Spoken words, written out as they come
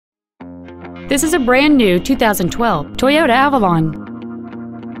This is a brand new 2012 Toyota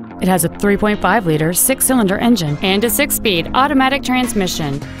Avalon. It has a 3.5-liter six-cylinder engine and a 6-speed automatic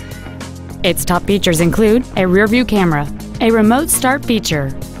transmission. Its top features include a rear-view camera, a remote start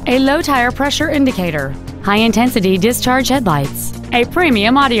feature, a low tire pressure indicator, high-intensity discharge headlights, a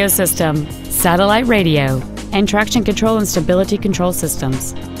premium audio system, satellite radio, and traction control and stability control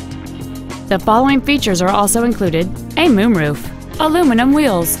systems. The following features are also included: a moonroof, aluminum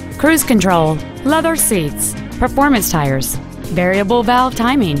wheels, cruise control, leather seats, performance tires, variable valve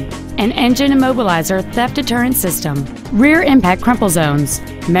timing, an engine immobilizer theft deterrent system, rear impact crumple zones,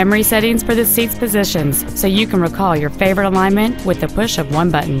 memory settings for the seat's positions so you can recall your favorite alignment with the push of one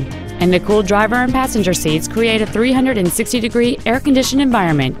button, and the cool driver and passenger seats create a 360-degree air-conditioned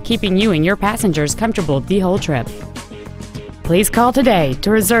environment, keeping you and your passengers comfortable the whole trip. Please call today to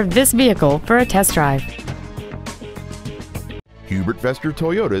reserve this vehicle for a test drive. Hubert Vester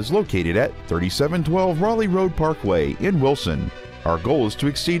Toyota is located at 3712 Raleigh Road Parkway in Wilson. Our goal is to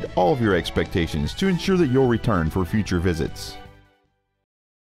exceed all of your expectations to ensure that you'll return for future visits.